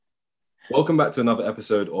Welcome back to another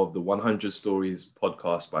episode of the 100 Stories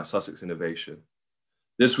podcast by Sussex Innovation.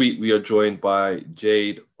 This week we are joined by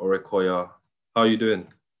Jade Orekoya. How are you doing?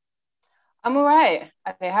 I'm all right.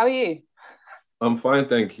 Okay, how are you? I'm fine,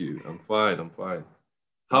 thank you. I'm fine.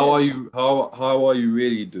 How are Good. you? How are you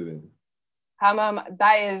really doing?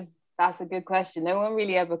 That's a good question. No one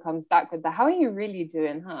really ever comes back with that. How are you really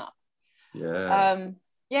doing, huh? Yeah, Um,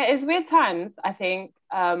 yeah, it's weird times, I think.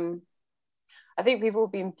 I think people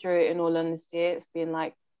have been through it in all honesty. It's been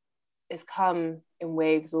like it's come in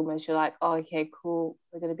waves almost. You're like, oh, okay, cool.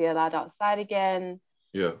 We're gonna be allowed outside again.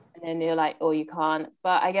 yeah, And then you're like, oh, you can't.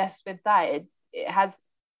 But I guess with that, it has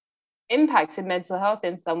impacted mental health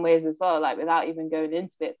in some ways as well, like without even going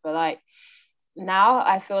into it. But like now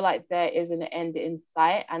I feel like there is an end in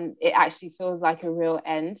sight and it actually feels like a real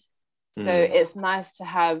end. So mm, it's nice to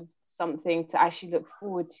have something to actually look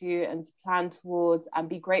forward to and to plan towards and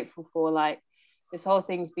be grateful for. Like this whole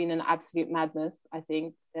thing's been an absolute madness. I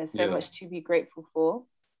think there's so yeah, much to be grateful for.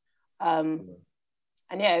 Um,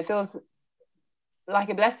 and yeah, it feels like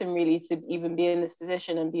a blessing really to even be in this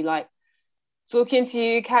position and be like talking to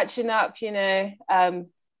you, catching up,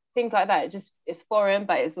 things like that. It's foreign,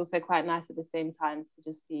 but it's also quite nice at the same time to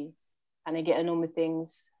just be kind of getting on with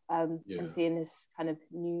things and yeah. seeing this kind of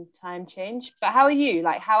new time change. But how are you?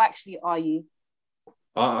 Like, how actually are you?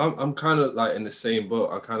 I'm kind of like in the same boat.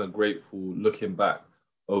 I'm kind of grateful looking back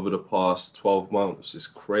over the past 12 months. It's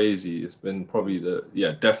crazy. It's been probably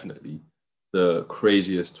definitely the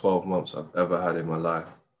craziest 12 months I've ever had in my life.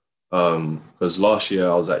 Because last year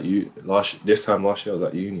I was at this time last year I was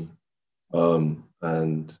at uni.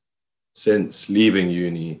 And since leaving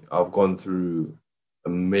uni, I've gone through a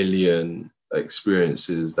million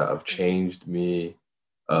experiences that have changed me.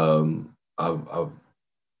 I've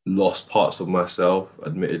lost parts of myself,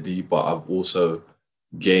 admittedly, but I've also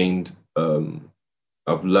gained.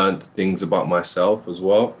 I've learned things about myself as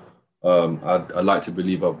well. I'd like to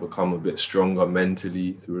believe I've become a bit stronger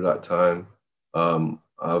mentally through that time.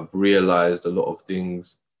 I've realized a lot of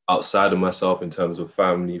things outside of myself in terms of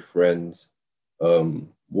family, friends,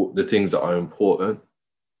 the things that are important.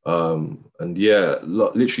 And yeah,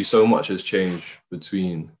 literally so much has changed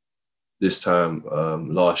between this time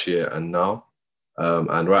last year and now.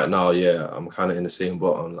 And right now, yeah, I'm kind of in the same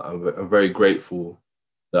boat. I'm very grateful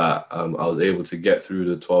that I was able to get through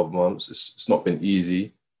the 12 months. It's not been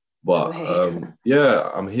easy, No but way. yeah,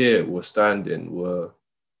 I'm here. We're standing. We're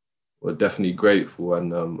definitely grateful,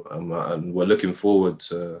 and we're looking forward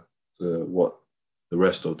to what the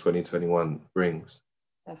rest of 2021 brings.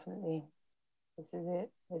 Definitely. This is it.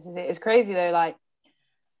 This is it. It's crazy though. Like,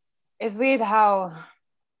 it's weird how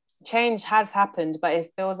change has happened, but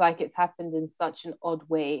it feels like it's happened in such an odd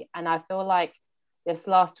way. And I feel like this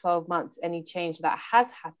last 12 months, any change that has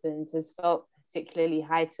happened has felt particularly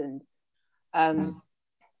heightened. Mm. Um,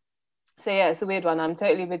 so yeah, it's a weird one. I'm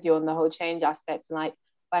totally with you on the whole change aspect and like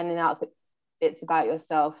finding out bits about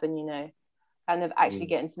yourself and kind of actually Mm.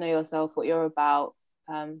 getting to know yourself, what you're about.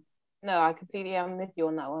 No, I completely am with you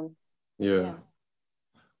on that one. Yeah.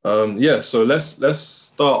 Yeah. Yeah, so let's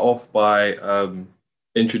start off by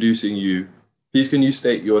introducing you. Please, can you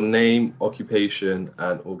state your name, occupation,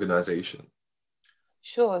 and organization?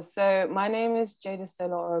 Sure. So my name is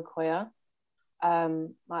Jadesola Orekoya.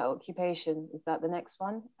 My occupation is that the next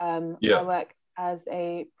one. I Yeah, work as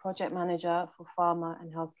a project manager for pharma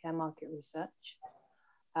and healthcare market research.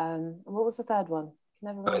 And what was the third one? Can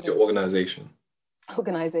never and remember. your organization.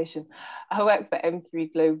 Organization. I work for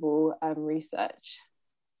M3 Global Research.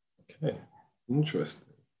 Okay, interesting.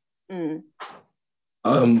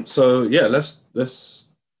 Mm. So yeah, let's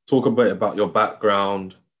talk a bit about your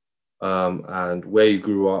background, and where you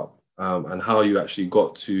grew up, and how you actually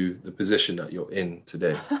got to the position that you're in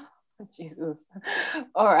today. Jesus.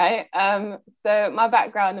 All right. So my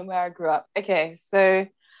background and where I grew up. Okay, so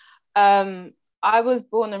um, I was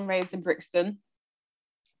born and raised in Brixton.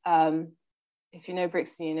 Um, if you know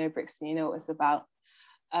Brixton, you know Brixton, you know what it's about.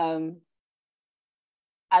 Um,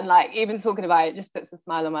 and like even talking about it just puts a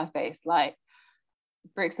smile on my face. Like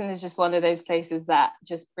Brixton is just one of those places that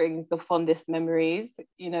just brings the fondest memories.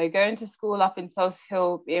 Going to school up in Tulse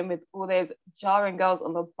Hill, being with all those jarring girls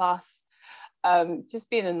on the bus, just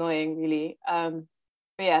being annoying, really. But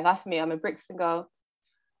yeah, that's me. I'm a Brixton girl.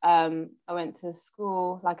 I went to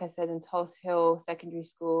school, like I said, in Tulse Hill, secondary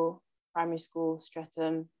school, primary school,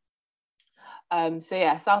 Streatham. So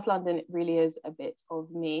yeah, South London really is a bit of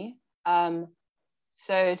me.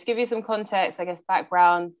 So to give you some context, I guess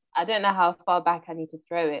background, I don't know how far back I need to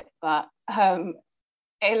throw it, but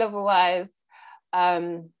A-level wise,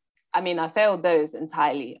 I mean, I failed those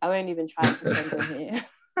entirely. I won't even try and pretend on here.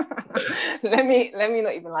 Let me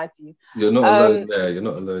not even lie to you. You're not alone there. You're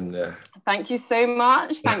not alone there. Thank you so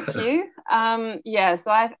much. Thank you. Yeah,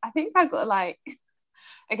 so I think I got like,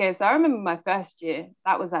 okay, so I remember my first year.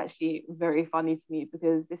 That was actually very funny to me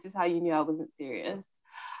because this is how you knew I wasn't serious.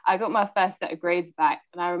 I got my first set of grades back,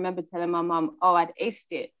 and I remember telling my mum, "Oh, I'd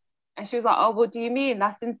aced it." And she was like, "Oh, what do you mean?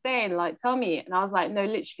 That's insane. Like, tell me." And I was like, "No,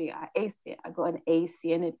 literally, I aced it. I got an A,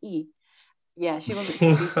 C, and an E." Yeah, she wasn't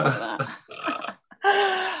too pleased about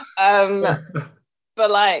that. But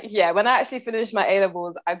like, yeah, when I actually finished my A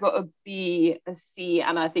levels, I got a B, a C,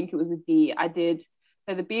 and I think it was a D. I did.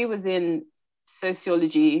 So the B was in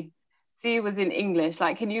sociology, C was in English.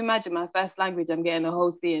 Like, can you imagine my first language? I'm getting a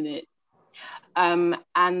whole C in it. And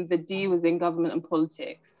the D was in government and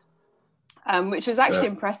politics, which was actually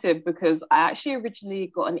impressive because I actually originally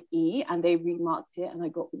got an E and they remarked it and I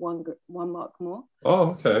got one mark more.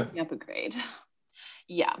 Oh, okay. The upper grade.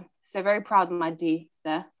 Yeah, so very proud of my D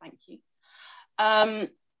there. Thank you. But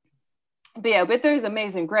yeah, with those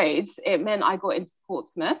amazing grades, it meant I got into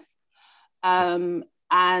Portsmouth. And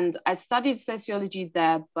I studied sociology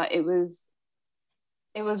there, but it was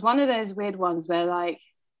one of those weird ones where like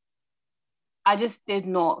I just did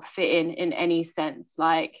not fit in any sense.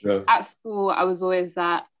 Like at school, I was always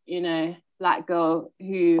that, you know, black girl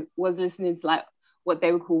who was listening to like what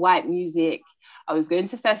they would call white music. I was going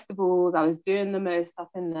to festivals. I was doing the most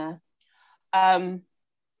up in there. And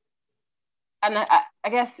I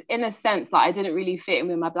guess in a sense, like I didn't really fit in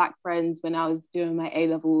with my black friends when I was doing my A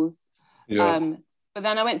levels. Yeah. But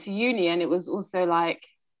then I went to uni and it was also like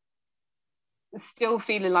still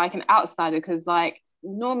feeling like an outsider because like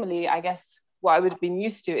normally I guess what I would have been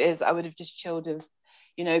used to is I would have just chilled with,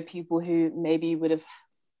 you know, people who maybe would have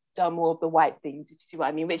done more of the white things, if you see what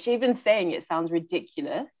I mean, which even saying it sounds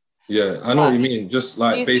ridiculous. Yeah, I know what you mean. Just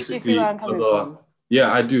like basically, do you see where I'm coming from?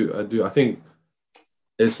 Yeah, I do. I think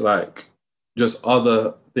it's like just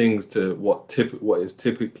other things to what is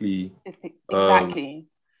typically exactly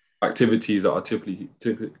activities that are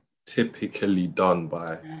typically done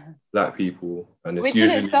by black people, and it's which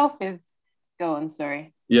usually in itself is go on.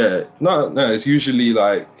 Sorry. Yeah, no, it's usually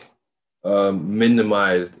like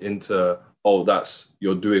minimized into that's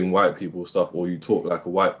you're doing white people stuff or you talk like a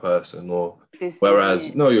white person or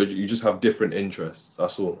whereas no, you just have different interests.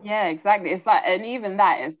 That's all. Yeah, exactly. It's like, and even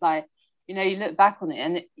that, it's like, you know, you look back on it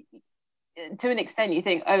and to an extent you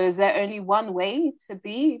think, oh, is there only one way to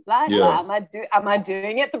be black? Yeah. Like, am I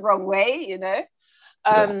doing it the wrong way? You know?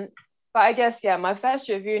 But I guess, yeah, my first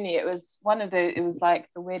year of uni, it was like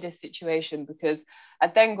the weirdest situation because I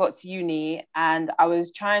then got to uni and I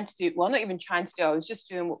was trying to do, well, not even trying to do, I was just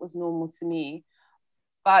doing what was normal to me.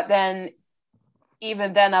 But then,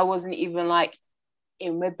 even then, I wasn't even like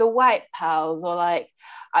in with the white pals or like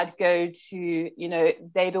I'd go to, you know,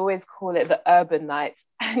 they'd always call it the urban nights.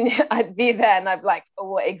 And I'd be there and I'd be like, oh,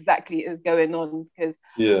 what exactly is going on? Because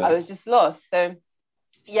I was just lost. So,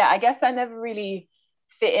 yeah, I guess I never really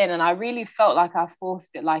fit in and I really felt like I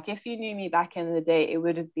forced it. Like if you knew me back in the day, it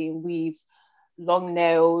would have been weaves, long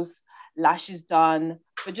nails, lashes done,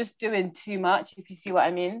 but just doing too much, if you see what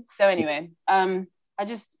I mean. So anyway, I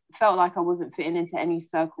just felt like I wasn't fitting into any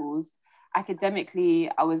circles.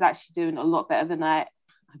 Academically, I was actually doing a lot better than I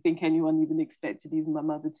think anyone even expected, even my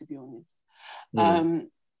mother, to be honest.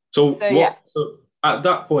 So at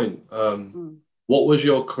that point, what was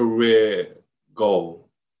your career goal?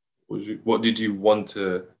 What did you want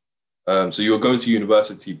to? So you were going to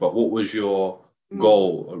university, but what was your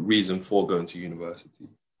goal, or reason for going to university?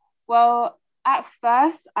 Well, at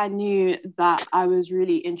first, I knew that I was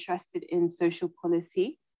really interested in social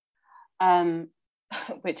policy,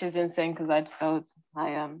 which is insane because I'd failed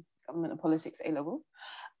my government and politics A level.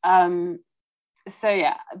 So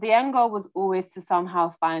yeah, the end goal was always to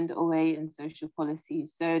somehow find a way in social policy.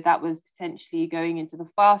 So that was potentially going into the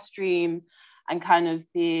fast stream and kind of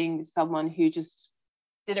being someone who just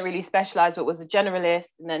didn't really specialize but was a generalist,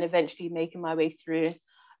 and then eventually making my way through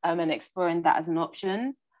and exploring that as an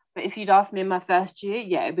option. But if you'd asked me in my first year,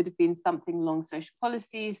 yeah, it would have been something along social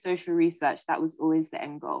policy, social research. That was always the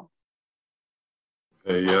end goal.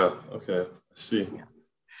 Okay, I see.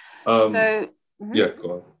 Yeah. Yeah,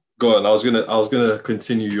 go on. I was gonna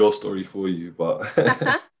continue your story for you, but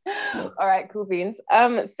all right, cool beans.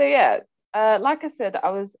 So yeah, like I said, I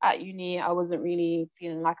was at uni. I wasn't really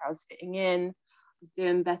feeling like I was fitting in. I was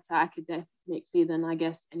doing better academically than I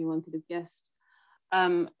guess anyone could have guessed.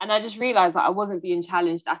 And I just realized that I wasn't being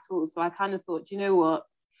challenged at all. So I kind of thought, you know what,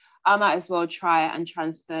 I might as well try and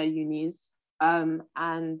transfer unis.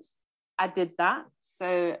 And I did that.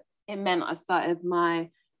 So it meant I started my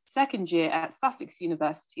second year at Sussex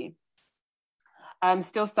University. I'm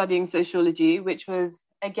still studying sociology, which was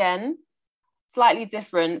again, slightly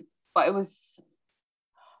different, but it was,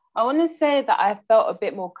 I want to say that I felt a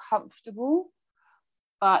bit more comfortable,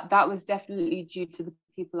 but that was definitely due to the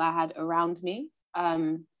people I had around me.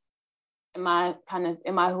 In my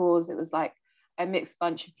halls, it was like a mixed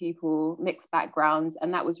bunch of people, mixed backgrounds,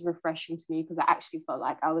 and that was refreshing to me because I actually felt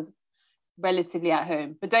like I was relatively at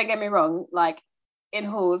home. But don't get me wrong, like in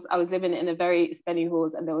halls, I was living in a very spenny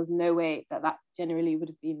halls, and there was no way that that generally would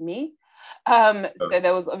have been me. So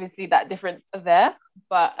there was obviously that difference there.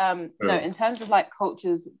 But no, in terms of like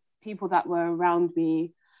cultures, people that were around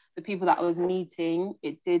me, the people that I was meeting,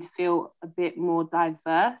 it did feel a bit more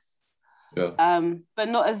diverse. But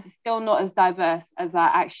still not as diverse as I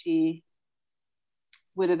actually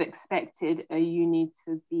would have expected a uni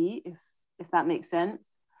to be, if that makes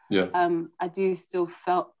sense. I did still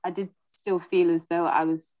feel as though I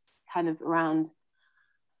was kind of around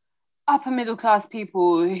upper middle class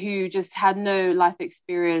people who just had no life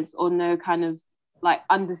experience or no kind of like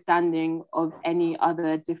understanding of any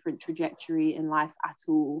other different trajectory in life at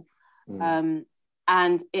all.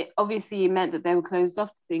 And it obviously meant that they were closed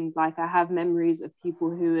off to things. Like I have memories of people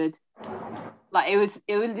who would like it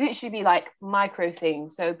would literally be like micro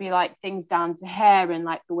things. So it'd be like things down to hair and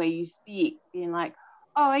like the way you speak, being like,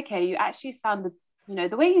 oh, okay, you actually sound,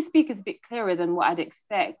 the way you speak is a bit clearer than what I'd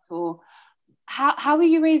expect. Or how were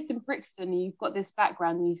you raised in Brixton? You've got this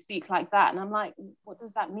background and you speak like that. And I'm like, what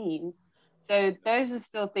does that mean? So those are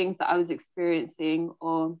still things that I was experiencing.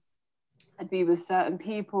 Or I'd be with certain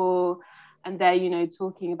people and they're,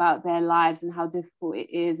 talking about their lives and how difficult it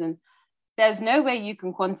is. And there's no way you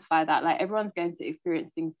can quantify that. Like everyone's going to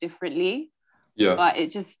experience things differently. But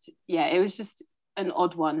it was just an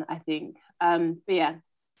odd one, I think. But yeah,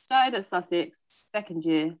 started at Sussex, second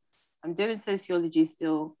year. I'm doing sociology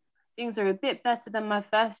still. Things are a bit better than my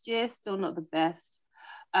first year, still not the best.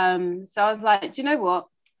 So I was like, do you know what?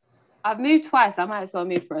 I've moved twice. I might as well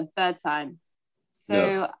move for a third time.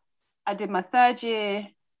 So I did my third year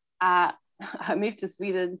I moved to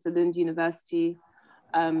Sweden, to Lund University.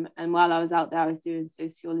 And while I was out there, I was doing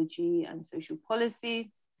sociology and social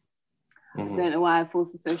policy. I don't know why I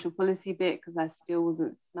forced the social policy bit because I still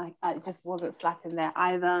wasn't slapping there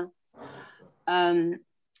either.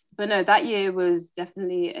 But no, that year was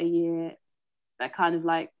definitely a year that kind of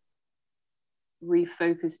like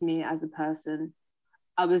refocused me as a person.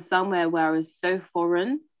 I was somewhere where I was so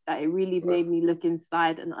foreign that it really made me look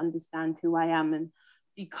inside and understand who I am and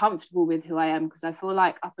be comfortable with who I am. Because I feel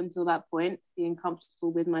like up until that point, being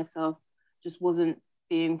comfortable with myself just wasn't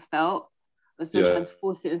being felt. I was still trying to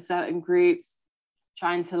force it in certain groups,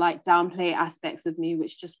 trying to like downplay aspects of me,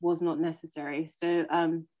 which just was not necessary. So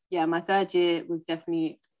my third year was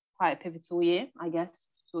definitely quite a pivotal year, I guess,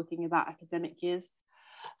 talking about academic years.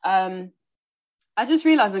 I just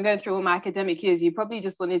realized I'm going through all my academic years. You probably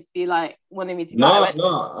just wanted me to go.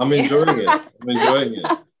 No, I'm enjoying it. I'm enjoying it.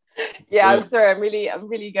 Yeah, I'm sorry. I'm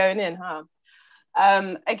really going in, huh?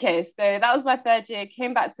 Okay, so that was my third year.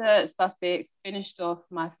 Came back to Sussex, finished off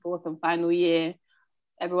my fourth and final year.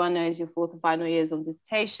 Everyone knows your fourth and final years on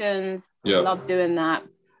dissertations. Love doing that.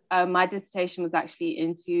 My dissertation was actually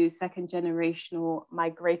into second generational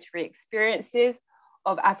migratory experiences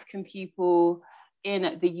of African people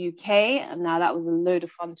in the UK. And now that was a load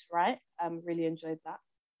of fun to write. Really enjoyed that.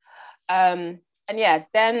 And yeah,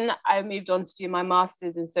 then I moved on to do my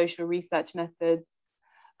master's in social research methods,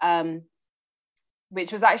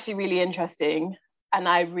 which was actually really interesting. And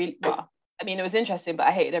it was interesting, but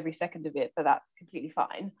I hated every second of it, but that's completely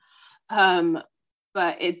fine.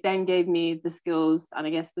 But it then gave me the skills and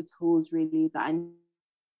I guess the tools really that I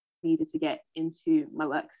needed to get into my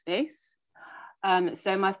workspace.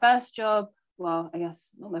 So my first job, well, I guess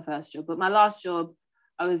not my first job, but my last job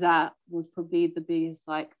I was at was probably the biggest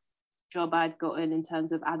job I'd gotten in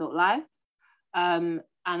terms of adult life. And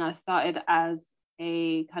I started as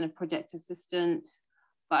a kind of project assistant,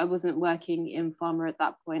 but I wasn't working in pharma at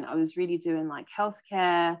that point. I was really doing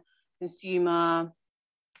healthcare, consumer,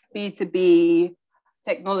 B2B,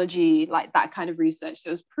 technology, that kind of research. So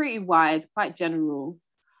it was pretty wide, quite general.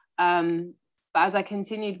 But as I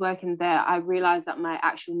continued working there, I realized that my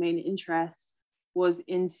actual main interest was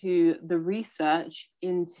into the research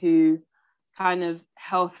into kind of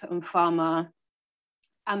health and pharma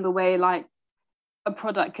and the way a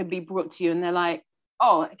product could be brought to you and they're like,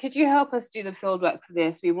 oh, could you help us do the field work for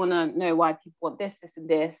this? We want to know why people want this, this, and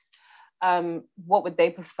this. What would they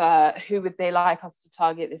prefer? Who would they like us to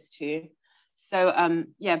target this to? So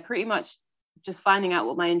pretty much just finding out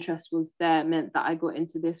what my interest was there meant that I got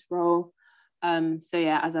into this role.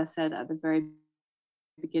 As I said at the very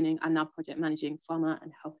beginning, I'm now project managing pharma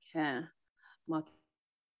and healthcare market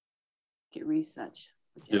research.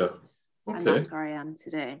 for Yeah. jokes. And Okay. that's where I am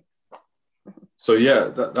today. So yeah,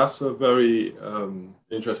 that's a very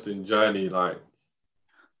interesting journey. Like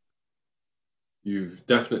you've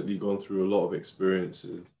definitely gone through a lot of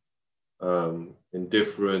experiences in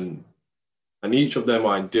different, and each of them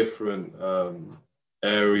are in different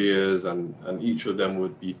areas, and each of them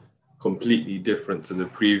would be completely different to the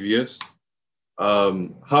previous.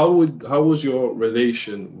 How was your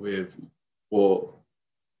relation with, or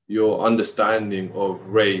your understanding of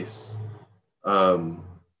race um,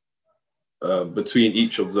 between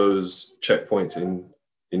each of those checkpoints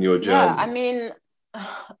in your Yeah, I journey? mean,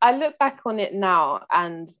 I look back on it now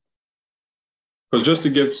and Because just to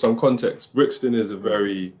give some context, Brixton is a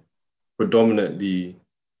very predominantly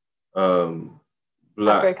um,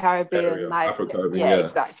 black Afro-Caribbean, area, like, Afro-Caribbean, yeah, yeah.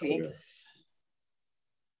 exactly.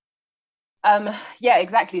 Yeah. Yeah,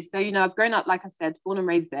 exactly. So, I've grown up, like I said, born and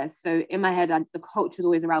raised there. So in my head, the culture is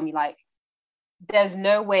always around me. Like, there's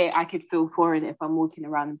no way I could feel foreign if I'm walking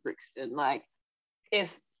around in Brixton. Like,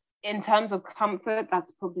 it's in terms of comfort,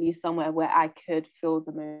 that's probably somewhere where I could feel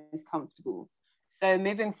the most comfortable. So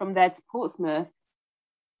moving from there to Portsmouth,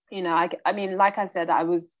 I mean, like I said, I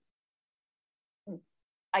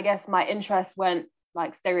guess my interest went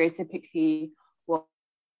like stereotypically what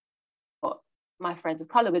my friends of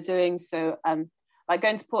color were doing. So like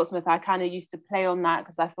going to Portsmouth, I kind of used to play on that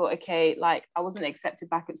because I thought, okay, like I wasn't accepted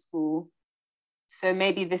back at school. So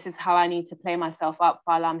maybe this is how I need to play myself up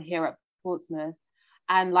while I'm here at Portsmouth.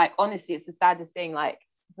 And like honestly, it's the saddest thing, like,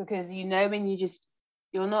 because when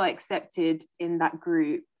you're not accepted in that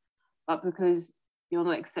group, but because you're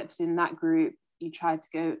not accepted in that group, you try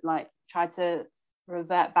to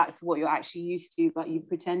revert back to what you're actually used to, but you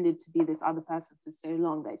pretended to be this other person for so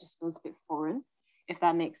long that it just feels a bit foreign, if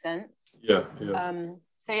that makes sense. Yeah, yeah.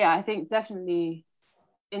 So yeah, I think definitely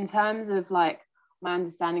in terms of like my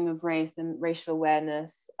understanding of race and racial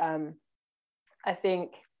awareness, I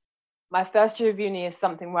think my first year of uni is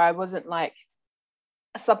something where I wasn't like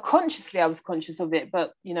subconsciously I was conscious of it,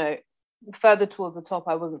 but further towards the top,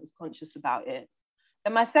 I wasn't as conscious about it.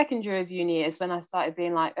 Then my second year of uni is when I started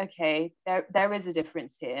being like, okay, there is a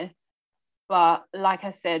difference here. But like I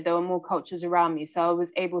said, there were more cultures around me. So I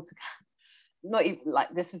was able to not even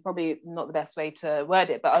like this is probably not the best way to word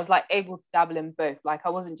it, but I was like able to dabble in both. Like I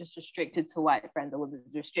wasn't just restricted to white friends, I wasn't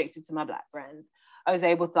restricted to my black friends. I was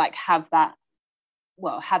able to like have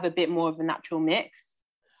a bit more of a natural mix.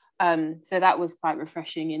 So that was quite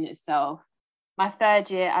refreshing in itself. My third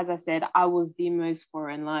year, as I said, I was the most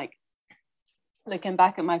foreign. Like looking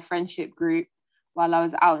back at my friendship group while I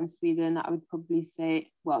was out in Sweden, I would probably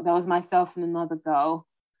say, well, there was myself and another girl.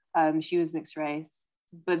 She was mixed race,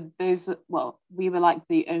 but we were like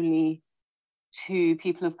the only two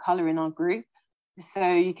people of color in our group.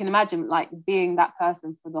 So you can imagine like being that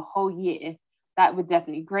person for the whole year, that would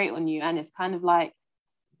definitely grate on you. And it's kind of like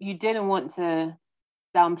you didn't want to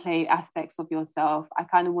downplay aspects of yourself. I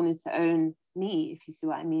kind of wanted to own me, if you see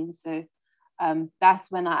what I mean. So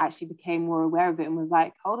that's when I actually became more aware of it and was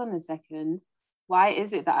like, hold on a second, why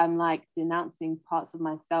is it that I'm like denouncing parts of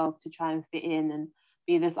myself to try and fit in and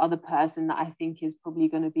be this other person that I think is probably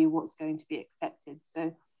going to be what's going to be accepted?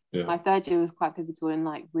 So Yeah. my third year was quite pivotal in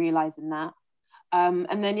like realizing that.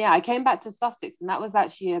 And then I came back to Sussex, and that was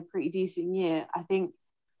actually a pretty decent year. I think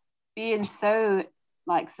being so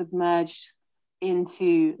like submerged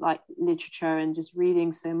into like literature and just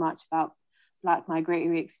reading so much about Black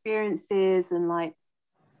migratory experiences and like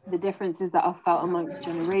the differences that are felt amongst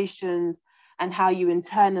generations and how you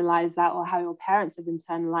internalize that, or how your parents have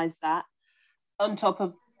internalized that, on top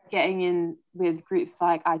of getting in with groups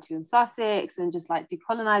like I2 and Sussex and just like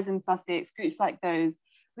decolonizing Sussex, groups like those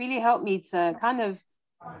really helped me to kind of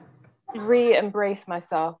re-embrace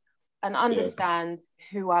myself and Yeah. understand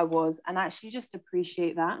who I was and actually just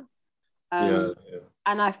appreciate that. Yeah.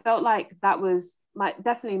 And I felt like that was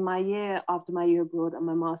definitely my year after my year abroad and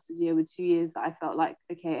my master's year were 2 years that I felt like,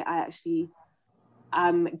 okay, I actually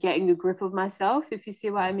am getting a grip of myself, if you see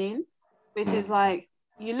what I mean, which is like,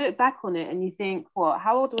 you look back on it and you think, what,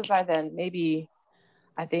 how old was I then? Maybe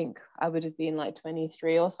I think I would have been like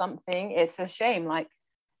 23 or something. It's a shame. Like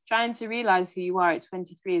trying to realize who you are at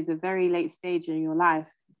 23 is a very late stage in your life.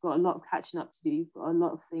 You've got a lot of catching up to do. You've got a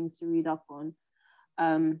lot of things to read up on.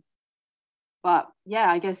 But yeah,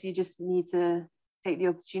 I guess you just need to take the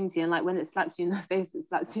opportunity, and like when it slaps you in the face, it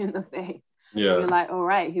slaps you in the face. Yeah. You're like, all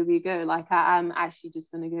right, here we go. Like I'm actually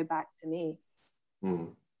just gonna go back to me.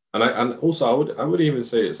 And also I would even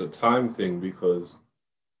say it's a time thing, because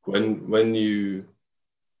when you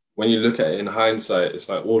look at it in hindsight, it's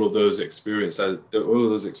like all of those experiences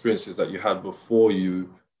that you had before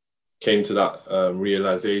you came to that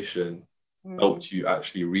realization, Mm. helped you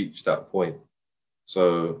actually reach that point.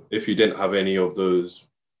 So if you didn't have any of those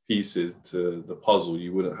pieces to the puzzle,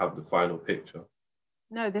 you wouldn't have the final picture.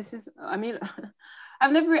 No, this is, I mean,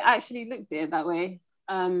 I've never actually looked at it that way.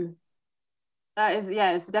 That is,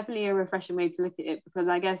 yeah, it's definitely a refreshing way to look at it, because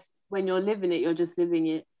I guess when you're living it, you're just living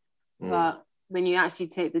it. Mm. But when you actually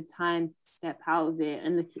take the time to step out of it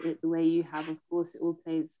and look at it the way you have, of course, it all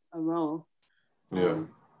plays a role. Yeah.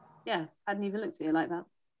 Yeah, I hadn't even looked at it like that.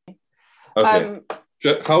 Okay. Um,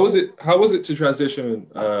 How was it? How was it to transition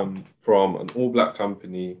from an all-black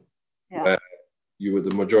company yeah. where you were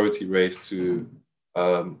the majority race to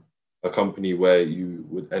um, a company where you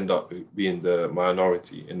would end up being the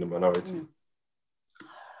minority in the minority?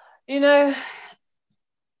 You know,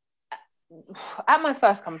 at my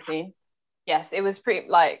first company, yes, it was pretty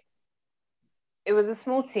like, it was a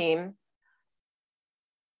small team.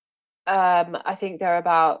 I think there are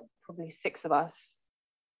about probably 6 of us.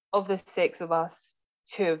 Of the 6 of us,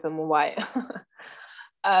 2 of them were white.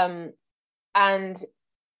 um, and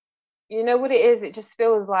you know what it is? It just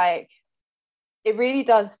feels like it really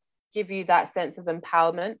does give you that sense of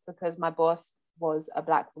empowerment, because my boss was a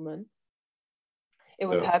black woman. It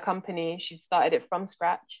was Yeah. her company. She started it from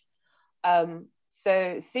scratch.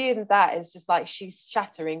 So seeing that is just like she's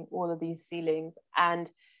shattering all of these ceilings. And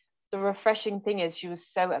the refreshing thing is she was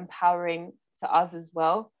so empowering to us as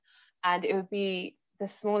well. And it would be the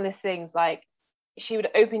smallest things, like she would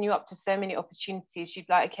open you up to so many opportunities. She'd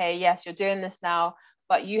be like, okay, yes, you're doing this now,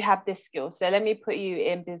 but you have this skill. So let me put you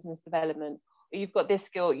in business development. Or you've got this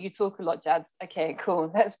skill. You talk a lot, Jads. Okay,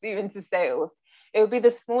 cool. Let's move into sales. It would be the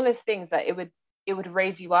smallest things that it would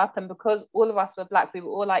raise you up. And because all of us were black, we were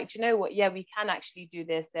all like, do you know what? Yeah, we can actually do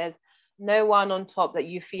this. There's no one on top that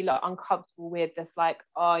you feel uncomfortable with, that's like,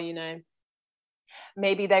 oh,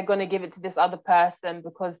 maybe they're going to give it to this other person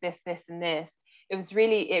because this and this.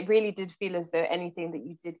 It really did feel as though anything that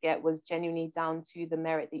you did get was genuinely down to the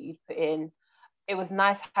merit that you'd put in. It was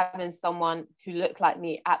nice having someone who looked like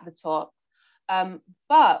me at the top.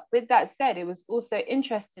 But with that said, it was also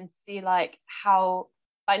interesting to see like how,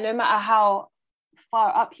 like, no matter how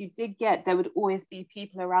far up you did get, there would always be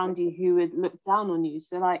people around you who would look down on you.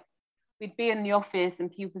 So like we'd be in the office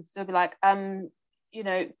and people would still be like, you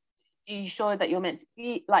know, are you sure that you're meant to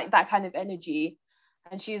be, like, that kind of energy?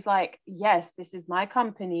 And she's like, yes, this is my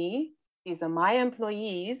company, these are my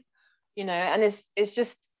employees, and it's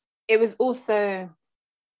just, it was also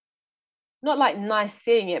not like nice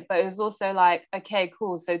seeing it, but it was also like, okay,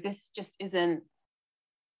 cool, so this just isn't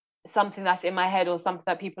something that's in my head or something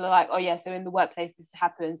that people are like, oh yeah, so in the workplace this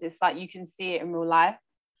happens. It's like you can see it in real life.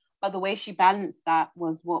 But the way she balanced that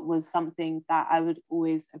was what was something that I would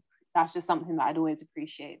always, that's just something that I'd always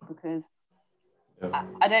appreciate, because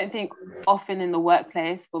I don't think often in the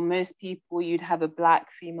workplace, for most people, you'd have a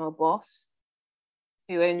black female boss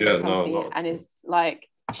who owns the company, and is like,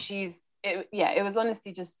 it was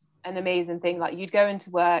honestly just an amazing thing. Like, you'd go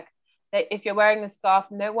into work, if you're wearing a scarf,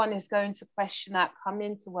 no one is going to question that. Come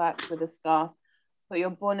into work with a scarf, put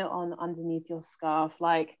your bonnet on underneath your scarf.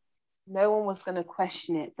 Like, no one was going to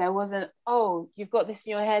question it. There wasn't, oh, you've got this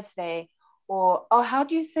in your hair today, or oh, how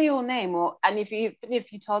do you say your name? Or, and if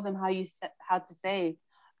you told them how to say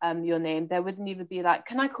your name, there wouldn't even be like,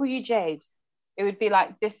 can I call you Jade? It would be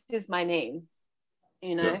like, this is my name,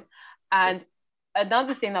 Yeah. And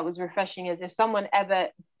another thing that was refreshing is if someone ever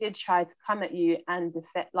did try to come at you and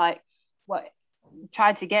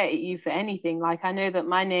try to get at you for anything, like, I know that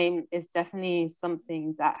my name is definitely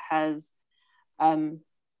something that has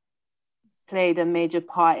played a major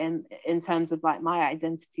part in terms of like my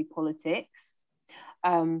identity politics,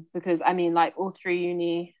 because I mean, like, all through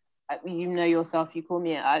uni, yourself, you call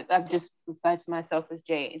me, I've just referred to myself as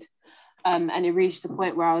Jade, and it reached a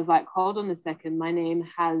point where I was like, hold on a second, my name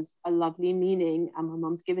has a lovely meaning and my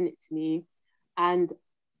mom's given it to me, and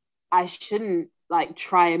I shouldn't like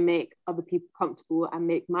try and make other people comfortable and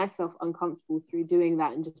make myself uncomfortable through doing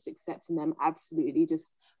that and just accepting them absolutely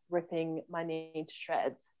just ripping my name to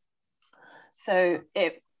shreds. So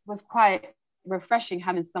it was quite refreshing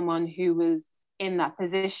having someone who was in that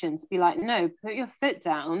position to be like, no, put your foot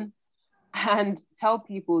down and tell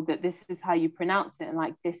people that this is how you pronounce it, and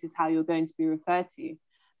like, this is how you're going to be referred to.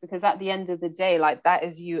 Because at the end of the day, like, that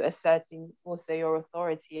is you asserting also your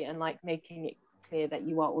authority and like making it clear that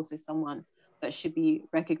you are also someone that should be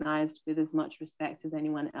recognized with as much respect as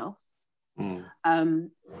anyone else.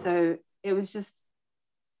 So it was just,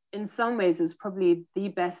 in some ways, it's probably the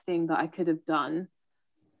best thing that I could have done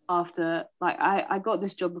after, like, I got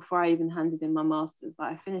this job before I even handed in my master's.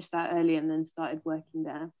 Like, I finished that early and then started working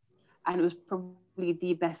there. And it was probably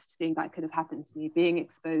the best thing that could have happened to me, being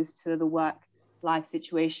exposed to the work-life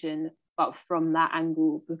situation but from that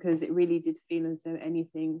angle, because it really did feel as though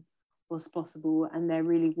anything was possible, and there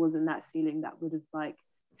really wasn't that ceiling that would have like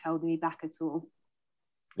held me back at all.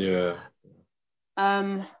 Yeah.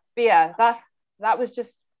 But yeah, that was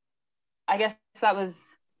just, I guess that was,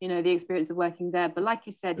 you know, the experience of working there. But like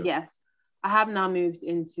you said, yes, I have now moved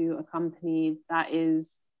into a company that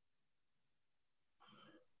is,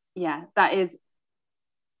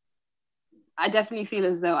 I definitely feel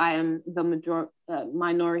as though I am the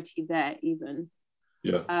minority there even.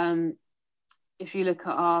 Yeah. If you look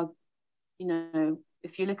at our, you know,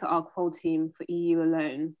 if you look at our qual team for EU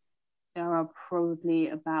alone, there are probably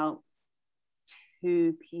about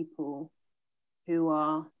 2 people who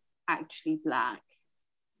are actually Black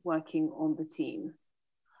working on the team.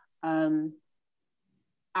 And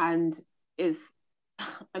it's,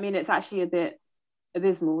 I mean, it's actually a bit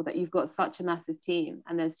abysmal that you've got such a massive team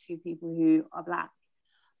and there's 2 people who are Black.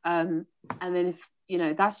 And then if, you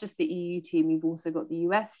know, that's just the EU team, we've also got the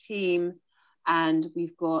US team, and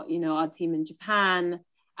we've got, you know, our team in Japan.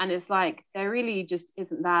 And it's like, there really just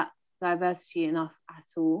isn't that diversity enough at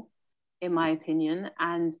all, in my opinion.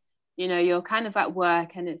 And, you know, you're kind of at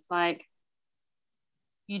work and it's like,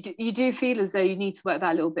 you do feel as though you need to work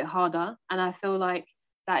that little bit harder. And I feel like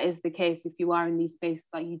that is the case if you are in these spaces.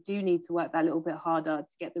 Like, you do need to work that little bit harder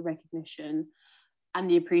to get the recognition and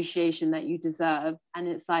the appreciation that you deserve. And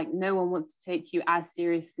it's like, no one wants to take you as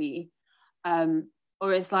seriously.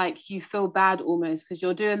 Or it's like you feel bad almost because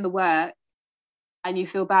you're doing the work and you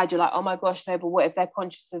feel bad. You're like, oh my gosh, no, but what if they're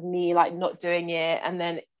conscious of me like not doing it? And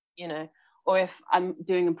then, you know, or if I'm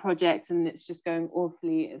doing a project and it's just going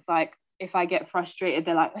awfully, it's like, if I get frustrated,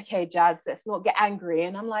 they're like, okay, Jads, let's not get angry.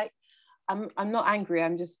 And I'm like, I'm not angry.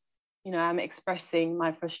 I'm just, you know, I'm expressing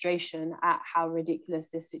my frustration at how ridiculous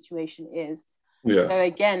this situation is. Yeah. So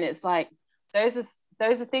again, it's like, those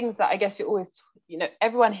are things that I guess you're always, you know,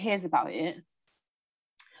 everyone hears about it,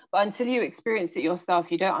 but until you experience it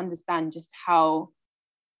yourself, you don't understand just how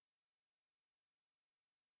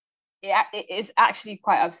it is actually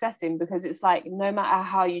quite upsetting, because it's like, no matter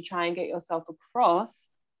how you try and get yourself across,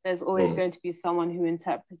 there's always going to be someone who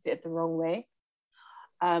interprets it the wrong way.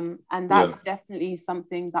 And that's definitely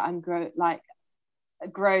something that I'm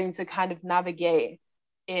growing to kind of navigate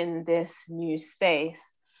in this new space.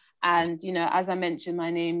 And, you know, as I mentioned,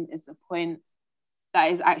 my name is a point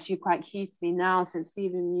that is actually quite key to me now since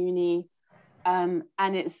leaving uni. And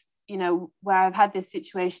it's, you know, where I've had this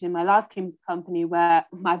situation in my last company where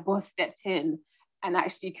my boss stepped in and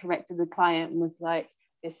actually corrected the client and was like,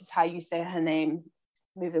 this is how you say her name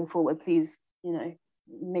moving forward, please, you know,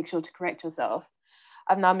 make sure to correct yourself.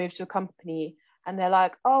 I've now moved to a company and they're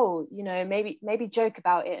like, oh, you know, maybe joke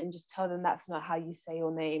about it and just tell them that's not how you say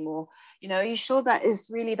your name, or, you know, are you sure that is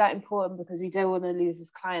really that important, because we don't want to lose this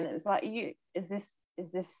client. And it's like, is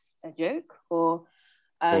this a joke? Or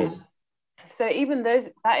so even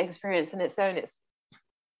that experience in its own, it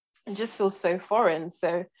just feels so foreign.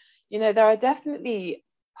 So, you know, there are definitely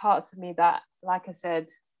parts of me that, like I said,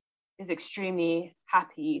 is extremely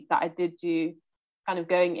happy that I did do kind of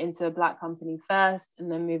going into a Black company first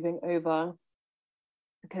and then moving over,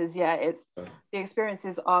 because it's the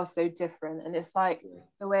experiences are so different. And it's like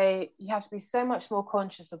the way you have to be so much more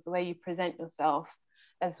conscious of the way you present yourself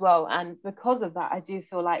as well. And because of that, I do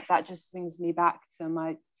feel like that just swings me back to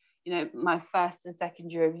my, you know, my first and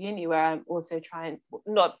second year of uni, where I'm also trying,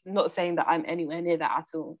 not saying that I'm anywhere near that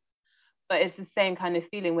at all, but it's the same kind of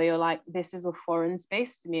feeling where you're like, this is a foreign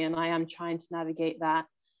space to me, and I am trying to navigate that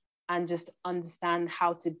and just understand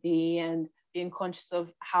how to be, and being conscious of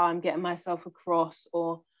how I'm getting myself across.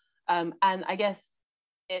 Or and I guess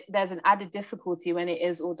there's an added difficulty when it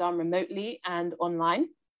is all done remotely and online,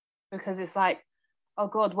 because it's like, oh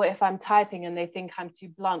God, what if I'm typing and they think I'm too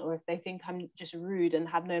blunt, or if they think I'm just rude and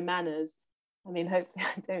have no manners? I mean, hopefully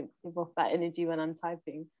I don't give off that energy when I'm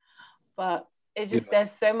typing, but it's just,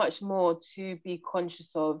 there's so much more to be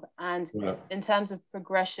conscious of. And in terms of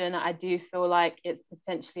progression, I do feel like it's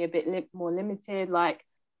potentially a bit more limited. Like,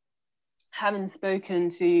 having spoken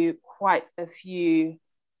to quite a few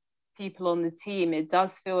people on the team, it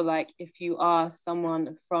does feel like if you are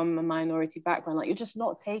someone from a minority background, like, you're just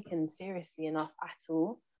not taken seriously enough at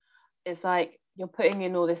all. It's like you're putting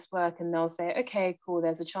in all this work and they'll say, okay, cool,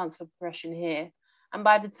 there's a chance for progression here. And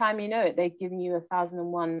by the time you know it, they're giving you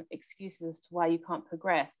 1,001 excuses as to why you can't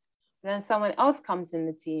progress. But then someone else comes in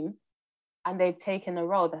the team and they've taken a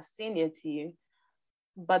role that's senior to you,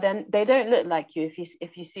 but then they don't look like you,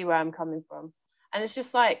 if you see where I'm coming from. And it's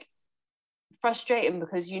just like frustrating,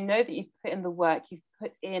 because you know that you've put in the work, you've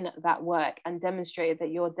put in that work and demonstrated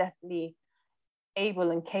that you're definitely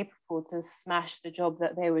able and capable to smash the job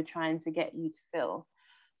that they were trying to get you to fill.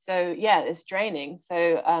 So yeah, it's draining.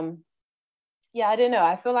 So yeah, I don't know.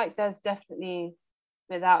 I feel like there's definitely,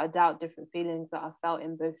 without a doubt, different feelings that I felt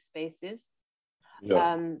in both spaces.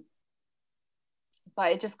 Yeah. Um,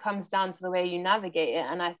 but it just comes down to the way you navigate it.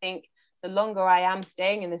 And I think the longer I am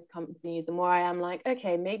staying in this company, the more I am like,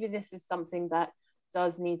 okay, maybe this is something that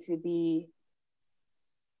does need to be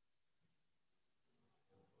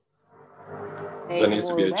There made needs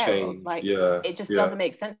to more be a aware of. change. Like, Yeah. it just Yeah. doesn't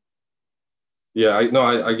make sense. Yeah.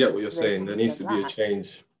 I get what you're This saying. or There this needs or to be a that.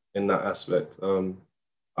 change in that aspect.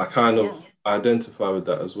 I kind of Yeah. identify with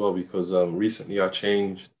that as well because recently I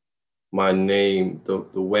changed my name,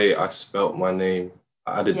 the way I spelt my name.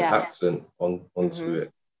 I added the Yes. accent onto Mm-hmm.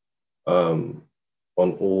 it um,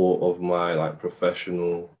 on all of my like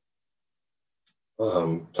professional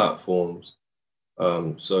platforms.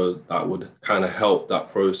 So that would kind of help that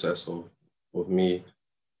process of me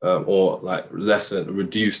or like lessen,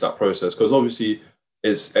 reduce that process because obviously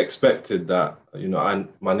it's expected that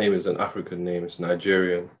my name is an African name, it's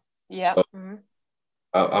Nigerian. Yeah. So Mm-hmm.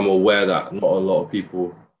 I'm aware that not a lot of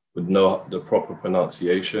people would know the proper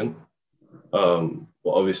pronunciation.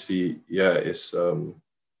 But obviously, yeah, it's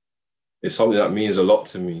something that means a lot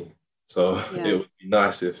to me. So it Yeah. would be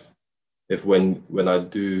nice if when I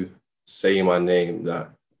do say my name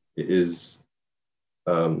that it is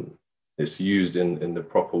um, it's used in the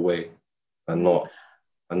proper way and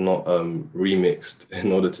Mm-hmm. not remixed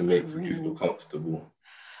in order to make you feel Remix. comfortable.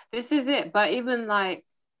 This is it. But even like,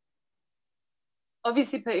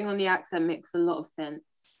 obviously, putting on the accent makes a lot of sense.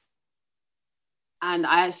 And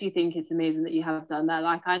I actually think it's amazing that you have done that.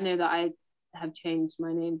 Like, I know that I have changed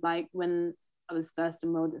my names. Like, when I was first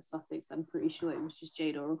enrolled at Sussex, I'm pretty sure it was just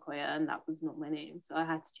Jadesola Orekoya, and that was not my name. So I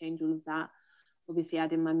had to change all of that. Obviously,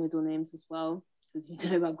 add in my middle names as well, because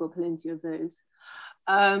I've got plenty of those.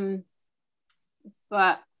 Um,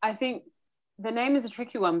 but I think the name is a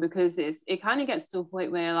tricky one because it kind of gets to a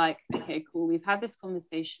point where you're like, okay, cool, we've had this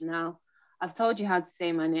conversation now. I've told you how to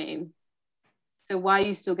say my name. So why are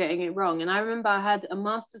you still getting it wrong? And I remember I had a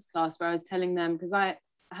master's class where I was telling them, because I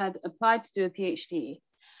had applied to do a PhD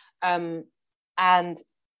and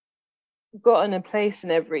gotten a place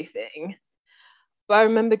and everything. But I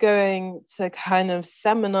remember going to kind of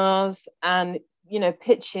seminars and,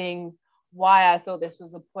 pitching why I thought this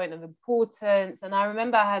was a point of importance. And I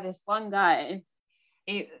remember I had this one guy,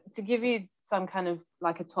 to give you some kind of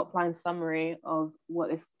like a top line summary of what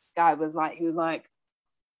this guy was like, he was like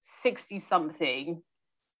 60 something,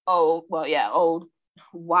 old, well, yeah, old,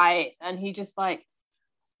 white. And he just like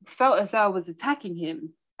felt as though I was attacking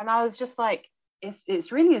him. And I was just like,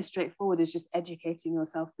 it's really as straightforward as just educating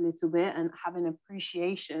yourself a little bit and having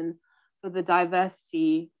appreciation for the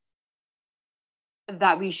diversity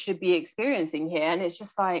that we should be experiencing here. And it's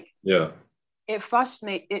just like, Yeah, it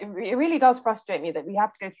really does frustrate me that we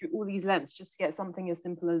have to go through all these lengths just to get something as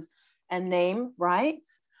simple as a name right.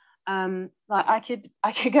 Like I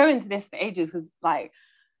could go into this for ages because like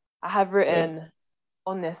I have yeah, written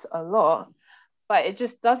on this a lot, but it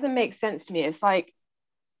just doesn't make sense to me. It's like,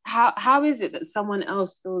 how is it that someone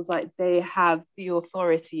else feels like they have the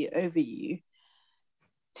authority over you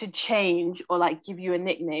to change or like give you a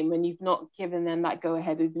nickname when you've not given them that go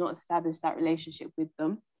ahead, or you've not established that relationship with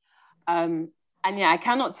them? And yeah, I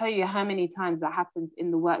cannot tell you how many times that happens in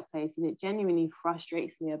the workplace, and it genuinely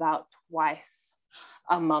frustrates me about twice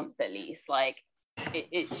a month at least. Like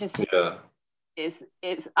it just yeah, it's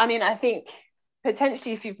I mean, I think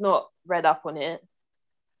potentially if you've not read up on it,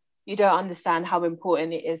 you don't understand how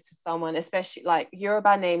important it is to someone, especially like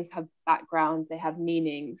Yoruba names have backgrounds, they have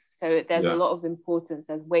meanings. So there's a yeah, lot of importance,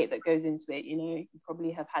 there's weight that goes into it. You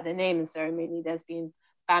probably have had a naming ceremony, there's been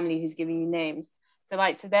family who's giving you names. So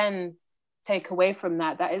like to then take away from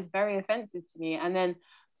that, that is very offensive to me. And then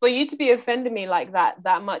for you to be offending me like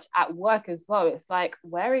that much at work as well, it's like,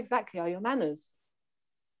 where exactly are your manners?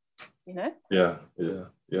 You know? yeah, yeah,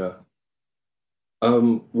 yeah.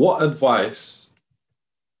 What advice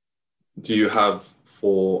do you have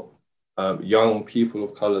for young people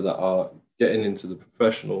of color that are getting into the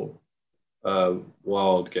professional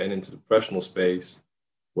world, getting into the professional space,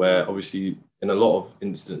 where obviously in a lot of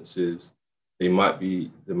instances they might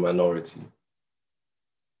be the minority?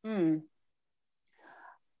 Mm.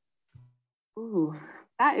 Ooh,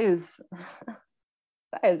 that is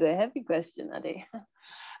that is a heavy question, Ade.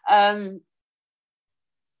 Um,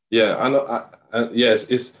 Yeah, I know.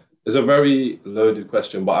 Yes, it's a very loaded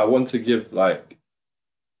question, but I want to give like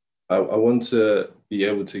I want to be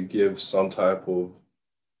able to give some type of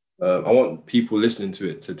I want people listening to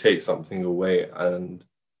it to take something away and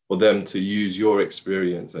for them to use your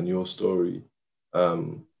experience and your story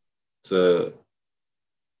um, to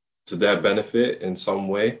to their benefit in some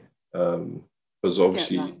way. Because I get that.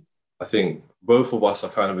 obviously, I think both of us are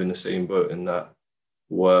kind of in the same boat in that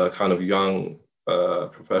we're kind of young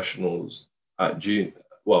professionals at junior.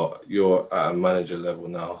 Well, you're at a manager level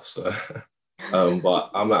now, so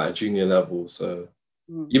but I'm at a junior level. So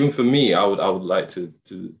Mm. even for me, I would like to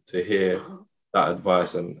hear that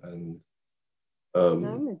advice, No, I'm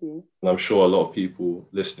um, with you. and I'm sure a lot of people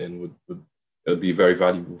listening would it would be very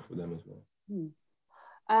valuable for them as well. Mm.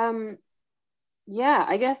 Um, yeah,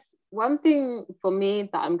 I guess one thing for me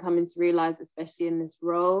that I'm coming to realize, especially in this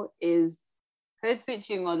role, is code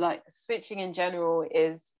switching or like switching in general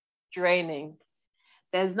is draining.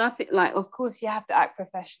 There's nothing like, of course, you have to act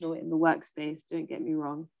professional in the workspace, don't get me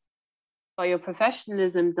wrong. But your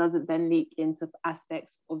professionalism doesn't then leak into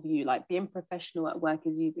aspects of you. Like being professional at work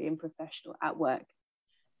is you being professional at work.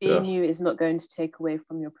 Being Yeah, you is not going to take away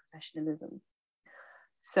from your professionalism.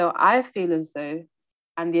 So I feel as though,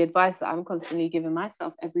 and the advice that I'm constantly giving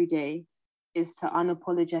myself every day is to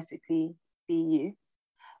unapologetically be you.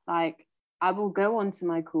 Like I will go on to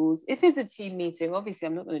my calls. If it's a team meeting, obviously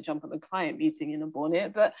I'm not going to jump on a client meeting in a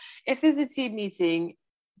bonnet, but if it's a team meeting,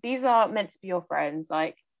 these are meant to be your friends.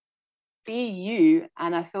 Like be you.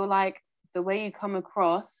 And I feel like the way you come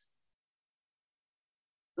across,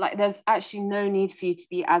 like there's actually no need for you to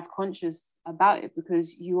be as conscious about it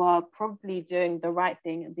because you are probably doing the right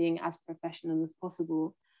thing and being as professional as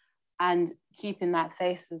possible and keeping that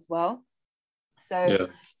face as well. So yeah,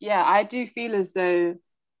 yeah, I do feel as though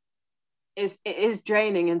it is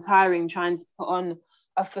draining and tiring trying to put on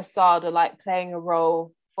a facade or like playing a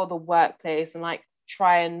role for the workplace and like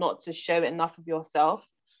trying not to show enough of yourself.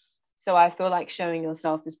 So I feel like showing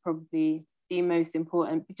yourself is probably the most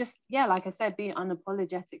important. But just yeah, like I said, be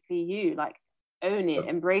unapologetically you, like own it,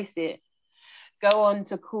 embrace it. Go on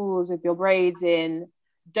to calls with your braids in.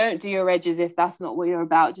 Don't do your edges if that's not what you're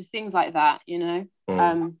about. Just things like that, you know.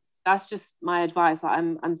 mm, That's just my advice. Like,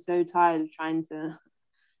 I'm so tired of trying to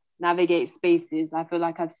navigate spaces. I feel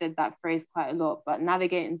like I've said that phrase quite a lot, but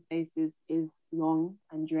navigating spaces is long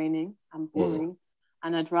and draining and mm. boring.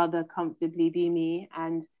 And I'd rather comfortably be me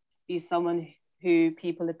and be someone who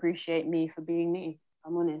people appreciate me for being me.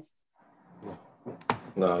 I'm honest.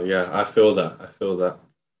 No, yeah, I feel that. I feel that.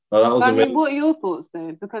 No, that was But I mean, amazing. what are your thoughts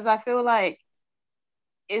though? Because I feel like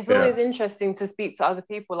it's Yeah, always interesting to speak to other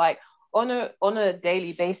people. Like on a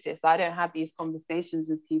daily basis, I don't have these conversations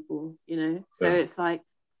with people, you know. So yeah. it's like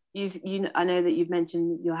I know that you've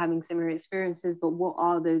mentioned you're having similar experiences, but what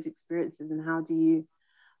are those experiences and how do you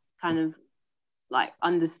kind of like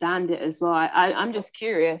understand it as well? I'm just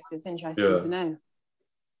curious. It's interesting Yeah. to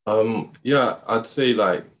know. Yeah, I'd say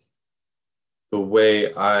like the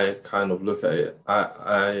way I kind of look at it,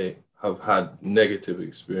 I have had negative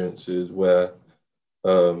experiences where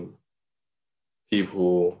um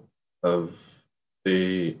people have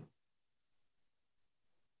they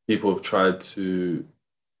people have tried to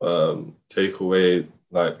take away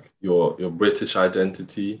like your British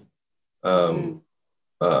identity. Um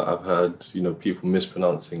Mm, I've had, people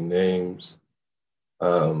mispronouncing names.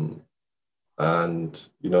 Um and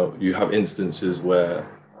you have instances where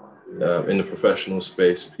in the professional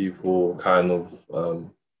space, people kind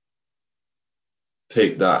of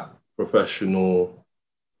take that professional,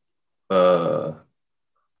 uh,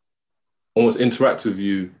 almost interact with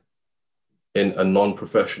you in a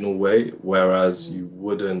non-professional way, whereas mm, you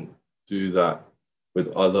wouldn't do that with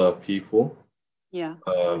other people. yeah,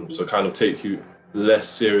 I'm with So you. kind of take you less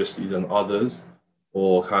seriously than others,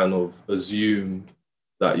 or kind of assume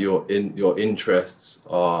that your interests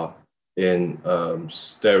are in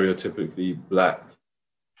stereotypically black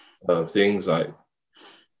things like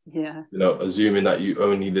Yeah. assuming that you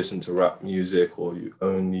only listen to rap music or you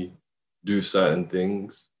only do certain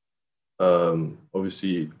things.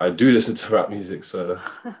 Obviously, I do listen to rap music, so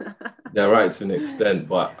they're right to an extent.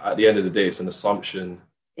 But at the end of the day, it's an assumption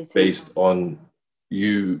It is. based on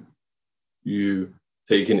you you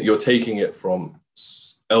you're taking it from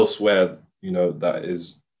elsewhere.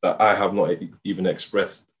 That I have not even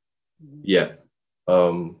expressed Mm, yet.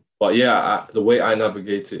 But yeah, the way I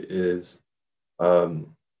navigate it is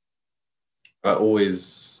um, I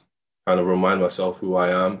always kind of remind myself who I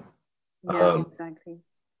am. yeah, Um, exactly.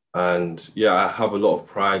 and yeah, I have a lot of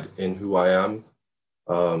pride in who I am.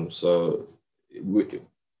 So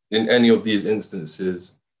in any of these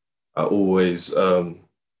instances, I always,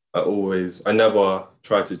 I never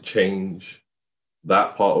try to change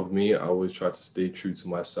that part of me. I always try to stay true to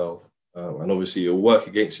myself. And obviously, it'll work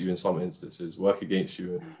against you in some instances, work against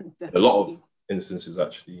you in a lot of Definitely. instances,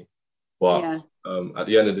 actually. But Yeah. at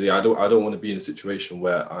the end of the day, I don't want to be in a situation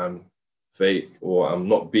where I'm fake or I'm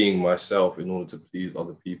not being myself in order to please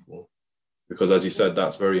other people. Because as you said,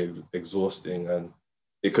 that's very exhausting, and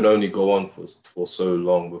it can only go on for so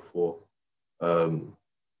long before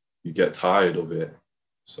you get tired of it.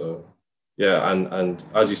 So yeah, and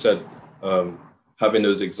as you said, having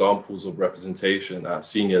those examples of representation at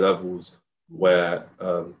senior levels where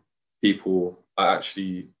people are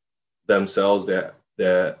actually themselves,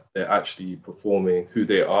 they're actually performing who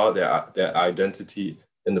they are, their identity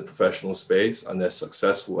in the professional space, and they're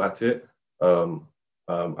successful at it. I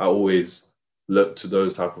always look to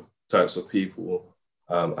those types of people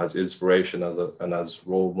as inspiration and as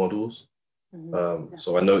role models.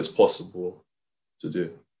 So I know it's possible to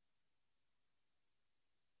do.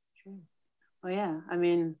 True. Well, yeah. I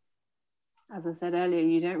mean, as I said earlier,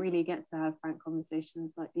 you don't really get to have frank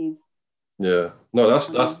conversations like these. Yeah. No, that's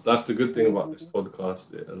the good thing about this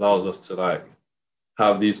podcast. It allows us to like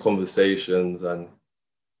have these conversations and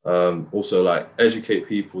also like educate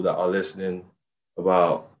people that are listening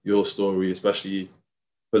about your story, especially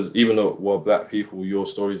because even though we're Black people, your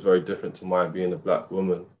story is very different to mine being a Black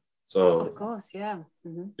woman. So of course, yeah.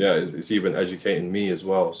 Yeah, it's even educating me as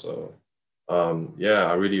well. So yeah,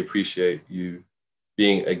 I really appreciate you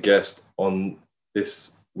being a guest on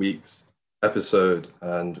this week's episode,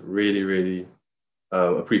 and really, really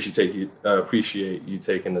appreciate you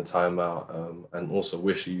taking the time out, and also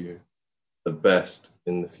wish you the best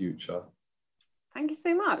in the future. Thank you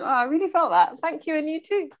so much. Oh, I really felt that. Thank you, and you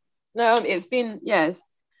too. No, it's been, yes,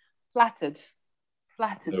 flattered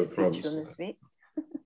No to feature on this week.